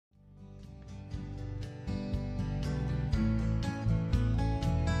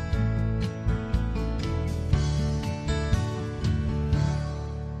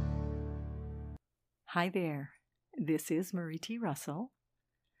Hi there, this is Marie T. Russell.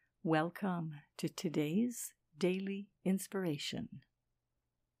 Welcome to today's Daily Inspiration.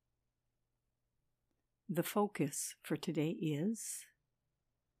 The focus for today is,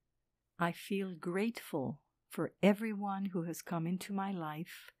 I feel grateful for everyone who has come into my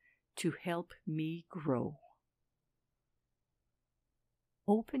life to help me grow.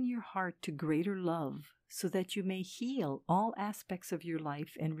 Open your heart to greater love so that you may heal all aspects of your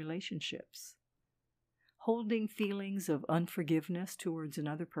life and relationships. Holding feelings of unforgiveness towards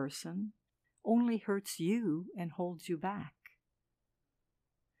another person only hurts you and holds you back.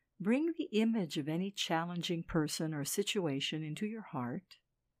 Bring the image of any challenging person or situation into your heart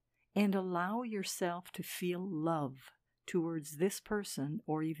and allow yourself to feel love towards this person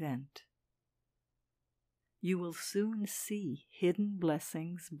or event. You will soon see hidden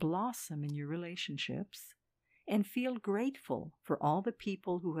blessings blossom in your relationships and feel grateful for all the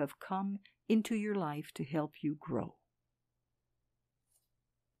people who have come into your life to help you grow.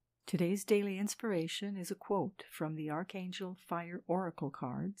 Today's daily inspiration is a quote from the Archangel Fire Oracle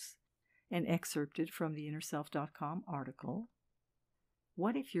Cards and excerpted from the InnerSelf.com article,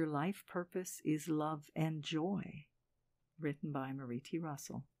 What If Your Life Purpose is Love and Joy? Written by Marie T.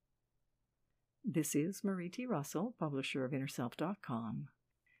 Russell. This is Marie T. Russell, publisher of InnerSelf.com,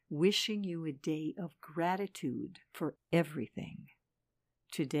 wishing you a day of gratitude for everything,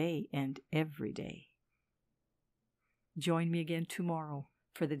 today and every day. Join me again tomorrow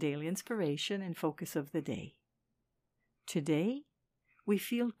for the daily inspiration and focus of the day. Today, we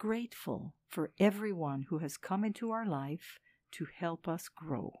feel grateful for everyone who has come into our life to help us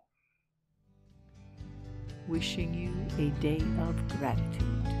grow. Wishing you a day of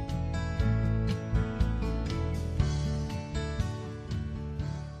gratitude.